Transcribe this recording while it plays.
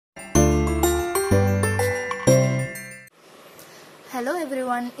Hello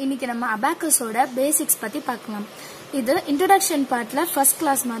everyone. இன்னைக்கு நம்ம Abacus ஓட பேசிக்ஸ் பத்தி பார்க்கலாம். இது இன்ட்ரோடக்ஷன் பார்ட்ல ஃபர்ஸ்ட்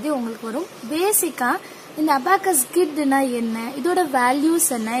கிளாஸ் மாதிரி உங்களுக்கு வரும். பேசிக்கா இந்த Abacus கிட்னா என்ன, இதோட வேல்யூஸ்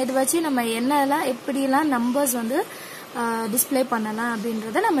என்ன, இது வச்சு நம்ம என்னெல்லாம் எப்படிலாம் நம்பர்ஸ் வந்து டிஸ்ப்ளே பண்ணலாம்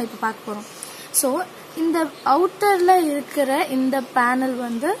அப்படின்றத நம்ம இப்ப பார்க்க போறோம். சோ இந்த அவுட்டர்ல இருக்கிற இந்த பேனல்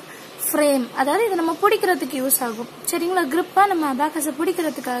வந்து ஃப்ரேம், அதாவது இது நம்ம பிடிக்கிறதுக்கு யூஸ் ஆகும். சரிங்களா, கிரிப்பா நம்ம Abacus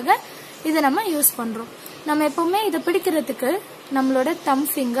பிடிக்கிறதுக்காக இதை நம்ம யூஸ் பண்றோம். நம்ம எப்பவுமே இதை பிடிக்கிறதுக்கு நம்மளோட தம்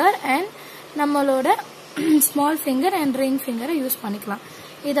ஃபிங்கர் அண்ட் நம்மளோட small finger and ring ஃபிங்கரை use பண்ணிக்கலாம்.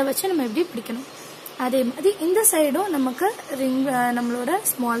 இதை வச்சு நம்ம எப்படி பிடிக்கணும். அதே மாதிரி இந்த சைடும் நமக்கு நம்மளோட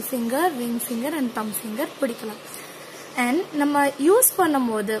small finger, ring finger and them finger பிடிக்கலாம். அண்ட் நம்ம யூஸ்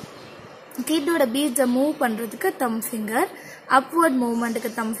பண்ணும்போது கிட்டோட பீட்ஸை மூவ் பண்றதுக்கு தம் ஃபிங்கர், அப்வர்ட்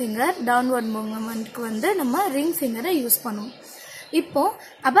மூவ்மெண்ட்டுக்கு தம் ஃபிங்கர், டவுன்வர்ட் மூவ்மெண்ட்டுக்கு வந்து நம்ம ரிங் ஃபிங்கரை யூஸ் பண்ணுவோம். இப்போ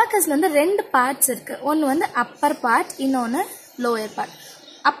அபாக்கஸ்ல வந்து ரெண்டு பார்ட்ஸ் இருக்கு. ஒன்னு வந்து அப்பர் பார்ட், இன்னொன்னு லோயர் பார்ட்.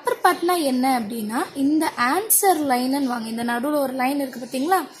 அப்பர் பார்ட்னா என்ன அப்படின்னா இந்த ஆன்சர் லைன் வாங்க, இந்த நடுவில் ஒரு லைன் இருக்கு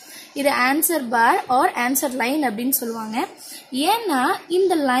பாத்தீங்களா, இது ஆன்சர் பார் ஆர் ஆன்சர் லைன் அப்படின்னு சொல்லுவாங்க. ஏன்னா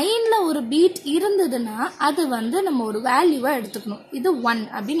இந்த லைன்ல ஒரு பீட் இருந்ததுன்னா அது வந்து நம்ம ஒரு வேல்யூவா எடுத்துக்கணும். இது 1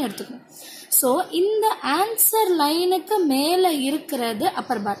 அப்படின்னு எடுத்துக்கணும். சோ இந்த ஆன்சர் லைனுக்கு மேல இருக்கிறது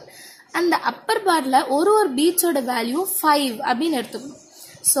அப்பர் பார். அந்த அப்பர் பார்ல ஒரு பீட்ஸோட வேல்யூ 5 அப்படின்னு எடுத்துக்கணும்.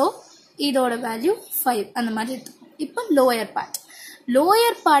 சோ இதோட வேல்யூ 5 அந்த மாதிரி எடுத்துக்கணும். இப்போ லோயர் பார்ட்,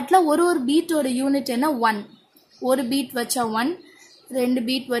 லோயர் பார்ட்ல ஒரு பீட்டோட யூனிட் என்ன, 1. ஒரு பீட் வச்சா 1, 2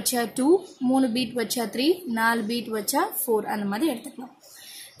 பீட் வச்சா 2, 3 பீட் வச்சா 3, 4 பீட் வச்சா 4 அந்த மாதிரி எடுத்துக்கலாம்.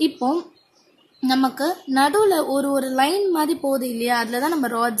 இப்போ நமக்கு நடுவுல ஒரு லைன் மாதிரி போகுது இல்லையா, அதுலதான் நம்ம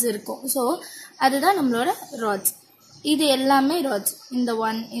ராட்ஸ் இருக்கும். ஸோ அதுதான் நம்மளோட ராட்ஸ். இது எல்லாமே ராட்ஸ். இந்த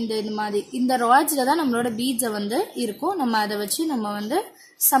 1 இந்த மாதிரி இந்த ராட்ஸ்ல தான் நம்மளோட பீட்ஸை வந்து இருக்கும். நம்ம அதை வச்சு நம்ம வந்து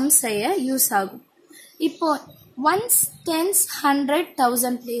சம் செய்ய யூஸ் ஆகும். இப்போ 1s, 10s, 100,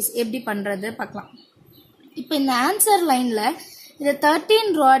 1000 பிளேஸ் எப்படி பண்றது பார்க்கலாம். இப்போ இந்த ஆன்சர் லைன்ல இது 13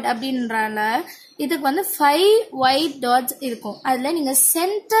 ராட் அப்படின்றால இதுக்கு வந்து 5 ஒயிட் டாட்ஸ் இருக்கும். அதுல நீங்க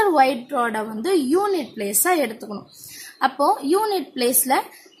சென்டர் ஒயிட் ராடை வந்து யூனிட் பிளேஸா எடுத்துக்கணும். அப்போ யூனிட் பிளேஸ்ல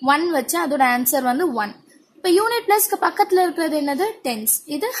 1 வச்சு அதோட ஆன்சர் வந்து 1. இப்போ யூனிட் பிளேஸ்க்கு பக்கத்துல இருக்கிறது என்னது, டென்ஸ்,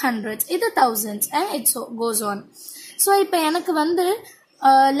 இது ஹண்ட்ரட்ஸ், இது thousands and it's goes on. So இப்போ எனக்கு வந்து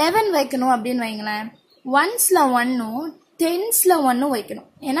 11 வைக்கணும் அப்படின்னு வைங்களேன். 1ஸ்ல 1ம் 10ஸ்ல 1ம் வைக்கணும்.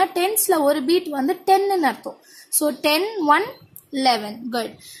 ஏன்னா 10ஸ்ல ஒரு பீட் வந்து 10ன்னு அர்த்தம். So 10, 1, 11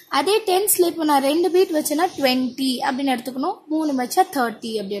 good. அதே 10ஸ்ல இப்போ நான் 2 பீட் வச்சேன்னா 20 அப்படின்னு எடுத்துக்கணும். 3 வச்சா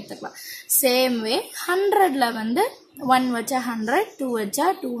 30 அப்படி எடுத்துக்கலாம். சேம் வே 100ல வந்து 1 வச்சா 100, 2 வச்சா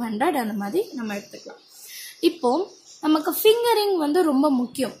 200 அந்த மாதிரி நம்ம எடுத்துக்கலாம். இப்போ நமக்கு ஃபிங்கரிங் வந்து ரொம்ப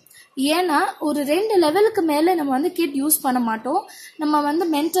முக்கியம். ஏன்னா ஒரு 2 லெவலுக்கு மேல நம்ம வந்து கிட் யூஸ் பண்ண மாட்டோம். நம்ம வந்து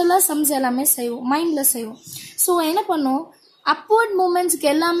மென்டலா சம்ஸ் எல்லாமே செய்வோம், மைண்ட்ல செய்வோம். ஸோ என்ன பண்ணும், அப்வர்ட்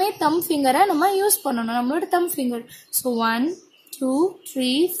மூவ்மெண்ட்ஸ்க்கு எல்லாமே தம் ஃபிங்கரை நம்ம யூஸ் பண்ணணும், நம்மளோட தம் ஃபிங்கர். ஸோ 1, 2,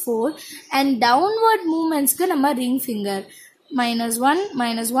 3, 4 அண்ட் டவுன்வர்ட் மூவ்மெண்ட்ஸ்க்கு நம்ம ரிங் ஃபிங்கர். -1,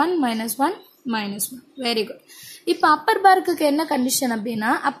 -1, -1, -1. Very good. இப்ப அப்பர் பார்க்கு என்ன கண்டிஷன்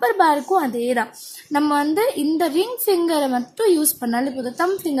அப்படின்னா, அப்பர் பார்க்கும் அதே தான். நம்ம வந்து இந்த ரிங் ஃபிங்கரை மட்டும் யூஸ் பண்ணாலே போதும்,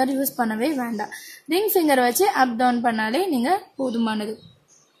 தம் ஃபிங்கர் யூஸ் பண்ணவே வேண்டாம். ரிங் ஃபிங்கர் வச்சு அப் டவுன் பண்ணாலே நீங்க போதுமானது.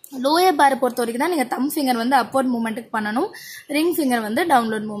 லோயர் பாரை பொறுத்த வரைக்கும் தான் நீங்க தம் ஃபிங்கர் வந்து அப்வர்ட் மூவ்மெண்ட்டுக்கு பண்ணணும், ரிங் ஃபிங்கர் வந்து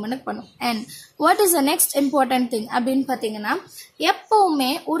டவுன்வர்ட் மூவ்மெண்ட்டுக்கு பண்ணணும். And what is the next important thing அப்படின்னு பாத்தீங்கன்னா, எப்பவுமே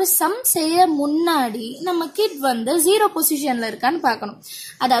ஒரு சம் செய்ய முன்னாடி நம்ம கிட் வந்து 0 பொசிஷன்ல இருக்கான்னு பார்க்கணும்,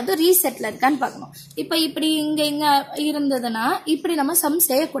 அதாவது ரீசெட்ல இருக்கான்னு பார்க்கணும். இப்ப இப்படி இங்க இருந்ததுன்னா இப்படி நம்ம சம்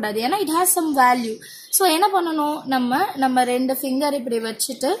செய்யக்கூடாது, ஏன்னா it has some value. So என்ன பண்ணணும், நம்ம 2 ஃபிங்கர் இப்படி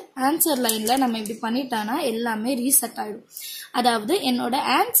வச்சுட்டு ஆன்சர் லைன்ல நம்ம இப்படி பண்ணிட்டானா எல்லாமே ரீசெட் ஆயிடும். அதாவது என்னோட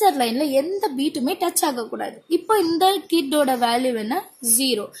ஆன்சர் லைன்ல எந்த பீட்டுமே டச் ஆகக்கூடாது. இப்போ இந்த கிட்டோட வேல்யூ என்ன,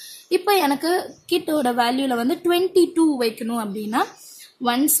 0. இப்போ எனக்கு கிட்டோட வேல்யூல வந்து 22 வைக்கணும் அப்படின்னா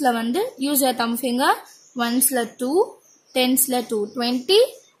 1ஸ்ல வந்து யூஸ் யுவர் தம் ஃபிங்கர், 1ஸ்ல 2, 10ஸ்ல 2,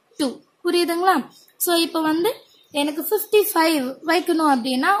 22. புரியுதுங்களா? ஸோ இப்போ வந்து எனக்கு 55 வைக்கணும்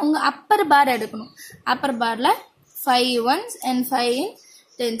அப்படின்னா உங்க அப்பர் பார் எடுக்கணும். அப்பர் பார்ல 5 1s and 5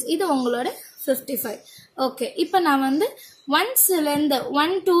 10s, இது உங்களோட 55. ஓகே, இப்போ நான் வந்து 1ஸ்ல இருந்து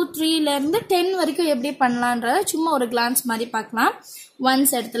 1, 2, 3ல இருந்து 10 வரைக்கும் எப்படி பண்ணலான்றத சும்மா ஒரு கிளான்ஸ் மாதிரி பார்க்கலாம்.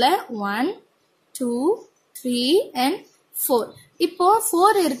 1s இடத்துல 1, 2, 3 and 4. இப்போ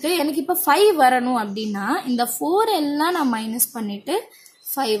 4 இருக்கு, எனக்கு இப்போ 5 வரணும் அப்படின்னா இந்த 4 எல்லாம் நான் மைனஸ் பண்ணிட்டு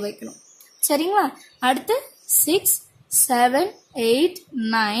 5 வைக்கணும். சரிங்களா? அடுத்து 6, 7, 8,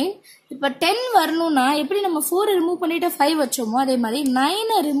 9. இப்ப 10 வரணும்னா எப்படி நம்ம 4 ரிமூவ் பண்ணிட்டு 5 வச்சோமோ அதே மாதிரி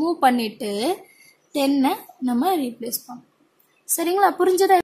 9 ரிமூவ் பண்ணிட்டு 10 நம்ம ரீப்ளேஸ் பண்ணோம். சரிங்களா? புரிஞ்சதா?